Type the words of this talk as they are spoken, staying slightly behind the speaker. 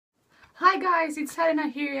Hi guys, it's Helena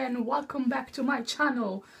here and welcome back to my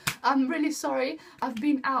channel. I'm really sorry, I've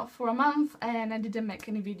been out for a month and I didn't make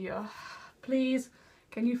any video. Please,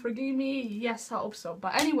 can you forgive me? Yes, I hope so.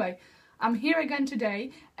 But anyway, I'm here again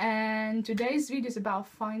today and today's video is about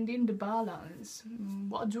finding the balance.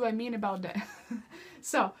 What do I mean about that?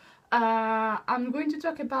 So, I'm going to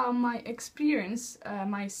talk about my experience,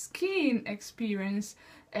 my skin experience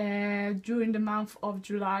during the month of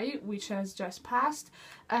July, which has just passed.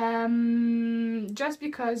 Just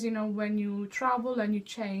because, you know, when you travel and you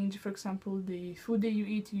change, for example, the food that you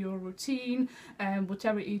eat, your routine, and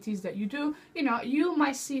whatever it is that you do, you know, you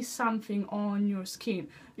might see something on your skin.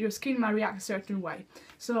 Your skin might react a certain way.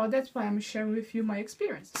 So that's why I'm sharing with you my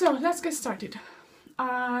experience. So let's get started.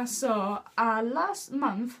 Last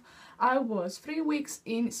month I was 3 weeks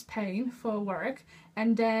in Spain for work,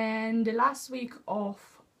 and then the last week of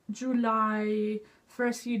July,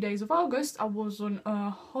 first few days of August, I was on a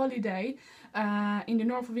holiday in the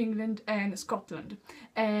north of England and Scotland,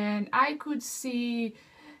 and I could see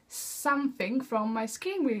something from my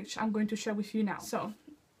skin which I'm going to share with you now. So,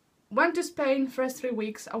 went to Spain first 3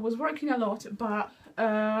 weeks. I was working a lot, but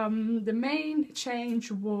the main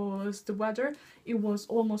change was the weather. It was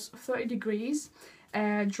almost 30 degrees,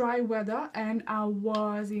 dry weather, and I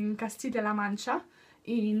was in Castilla-La Mancha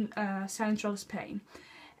in central Spain.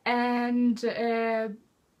 And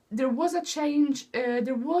there was a change,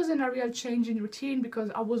 there wasn't a real change in routine because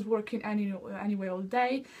I was working anyway all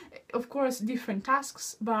day. Of course, different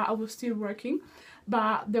tasks, but I was still working.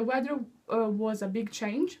 But the weather was a big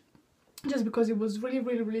change, just because it was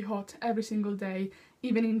really hot every single day,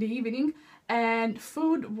 even in the evening. And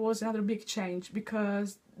food was another big change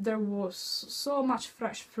because there was so much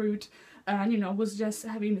fresh fruit, and you know, I was just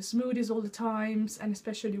having smoothies all the times, and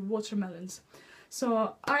especially watermelons.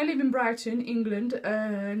 So I live in Brighton, England,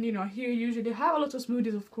 and you know, here usually have a lot of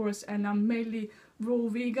smoothies, of course, and I'm mainly raw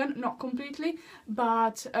vegan, not completely,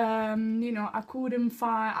 but you know, I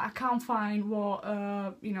can't find what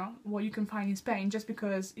you know, what you can find in Spain, just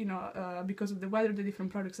because, you know, because of the weather, the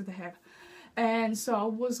different products that they have. And so I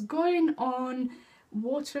was going on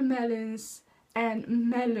watermelons and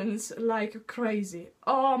melons like crazy.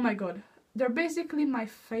 Oh my god, they're basically my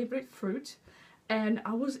favorite fruit, and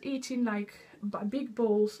I was eating like big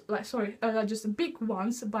bowls, like just big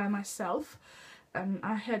ones by myself, and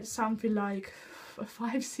I had something like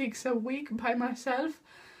 5-6 a week by myself.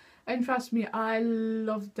 And trust me, I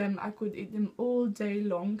loved them. I could eat them all day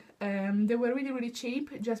long. They were really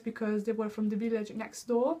cheap, just because they were from the village next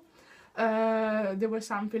door. They were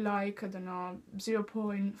something like, I don't know,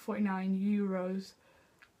 0.49 euros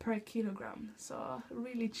per kilogram, so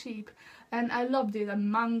really cheap. And I loved it.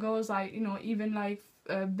 And mangoes, you know, even like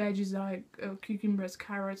veggies like cucumbers,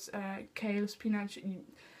 carrots, kale, spinach,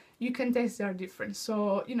 you can taste their difference.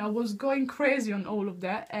 So, you know, I was going crazy on all of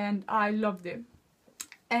that, and I loved it.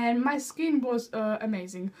 And my skin was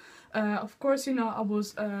amazing. Of course, you know, I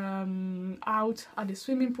was out at the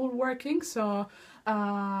swimming pool working, so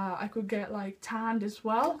I could get like tanned as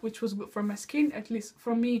well, which was good for my skin. At least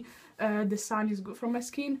for me, the sun is good for my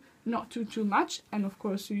skin, not too much. And of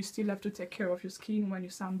course, you still have to take care of your skin when you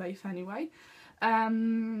sunbathe anyway.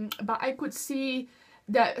 But I could see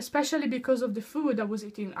that, especially because of the food I was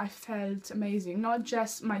eating, I felt amazing. Not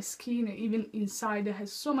just my skin, even inside, it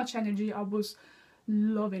has so much energy. I was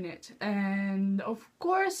loving it. And of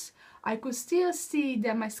course, I could still see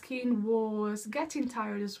that my skin was getting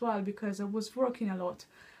tired as well, because I was working a lot.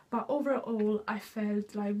 But overall, I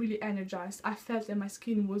felt like really energized. I felt that my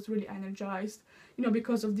skin was really energized, you know,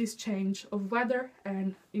 because of this change of weather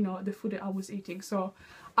and, you know, the food that I was eating. So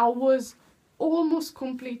I was almost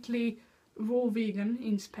completely raw vegan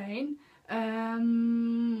in Spain. I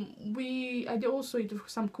did also eat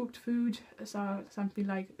some cooked food, so something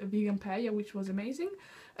like a vegan paella, which was amazing.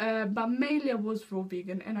 But mainly I was raw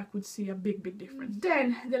vegan, and I could see a big difference.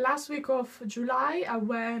 Then the last week of July, I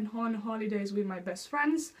went on holidays with my best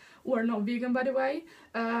friends, who are not vegan, by the way.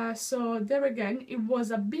 So there again, it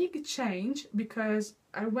was a big change, because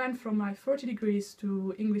I went from like 40 degrees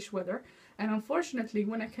to English weather, and unfortunately,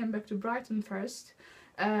 when I came back to Brighton first,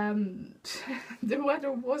 the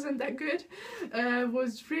weather wasn't that good. It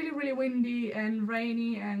was really windy and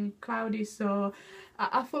rainy and cloudy, so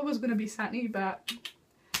I thought it was gonna be sunny, but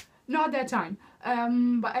not that time.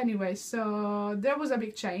 But anyway, so there was a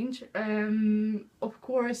big change. Of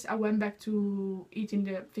course, I went back to eating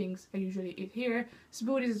the things I usually eat here,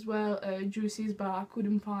 smoothies as well, juices, but I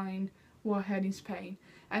couldn't find what I had in Spain.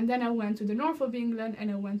 And then I went to the north of England,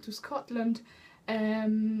 and I went to Scotland.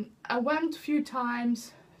 I went a few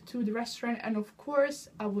times to the restaurant, and of course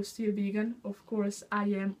I was still vegan. Of course I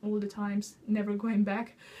am all the times, never going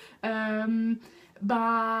back.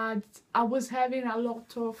 But I was having a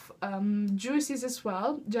lot of juices as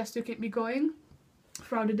well, just to keep me going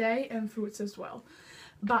throughout the day, and fruits as well.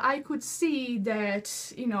 But I could see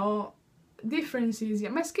that, you know, differences. Yeah,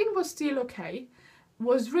 my skin was still okay,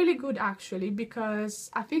 was really good actually,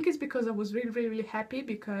 because I think it's because I was really happy,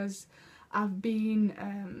 because I've been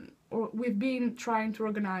or we've been trying to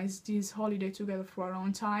organize this holiday together for a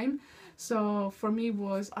long time. So for me it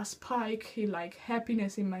was a spike in like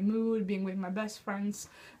happiness in my mood, being with my best friends,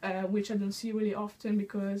 which I don't see really often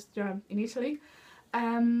because they're in Italy.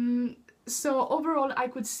 So overall I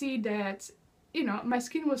could see that, you know, my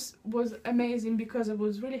skin was amazing, because I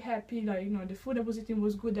was really happy, like, you know, the food I was eating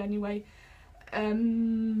was good anyway.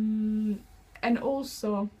 And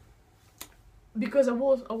also because I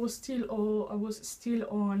was still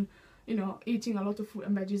on, you know, eating a lot of fruit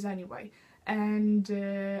and veggies anyway. And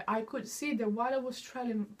I could see that while I was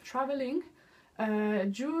traveling,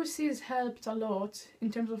 juices helped a lot in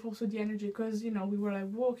terms of also the energy, because, you know, we were like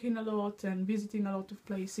walking a lot and visiting a lot of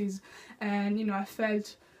places, and, you know, I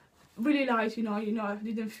felt really light, you know, I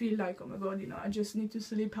didn't feel like, oh my god, you know, I just need to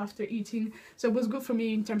sleep after eating. So it was good for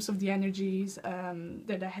me in terms of the energies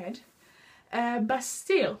that I had. But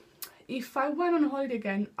still, if I went on holiday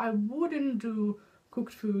again, I wouldn't do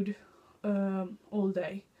cooked food all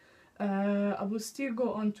day. I would still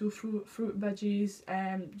go on to fruit, veggies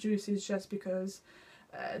and juices, just because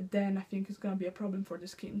then I think it's gonna be a problem for the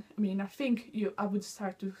skin. I mean, I think I would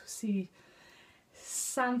start to see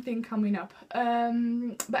something coming up.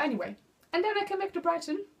 But anyway, and then I came back to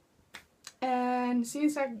Brighton, and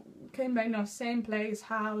since I came back, you know, same place,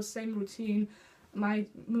 house, same routine, my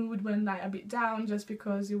mood went like a bit down, just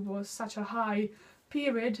because it was such a high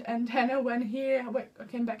period. And then I went here, I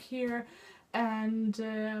came back here, and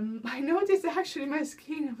I noticed actually my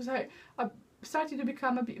skin was like, I started to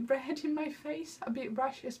become a bit red in my face, a bit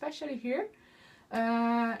brushy, especially here.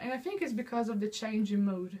 And I think it's because of the change in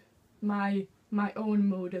mood, my own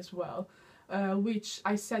mood as well, which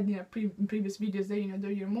I said in previous videos that, you know,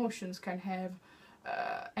 your emotions can have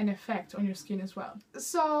an effect on your skin as well.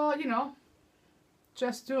 So, you know,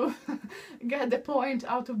 just to get the point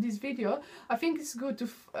out of this video, I think it's good to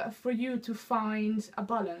for you to find a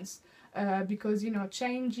balance, because, you know,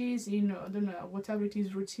 changes in, I don't know, whatever it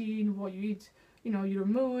is, routine, what you eat, you know, your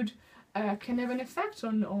mood, can have an effect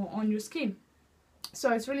on your skin.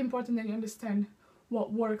 So it's really important that you understand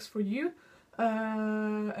what works for you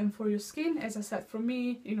and for your skin. As I said, for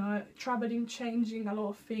me, you know, traveling, changing a lot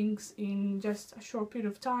of things in just a short period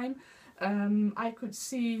of time, I could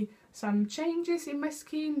see some changes in my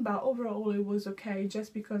skin, but overall it was okay,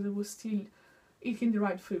 just because I was still eating the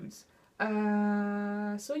right foods.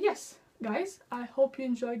 So yes, guys, I hope you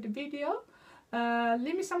enjoyed the video.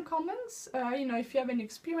 Leave me some comments, you know, if you have any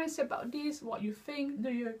experience about this, what you think, do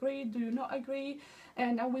you agree, do you not agree,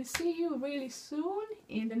 and I will see you really soon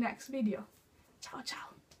in the next video. Ciao,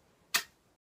 ciao!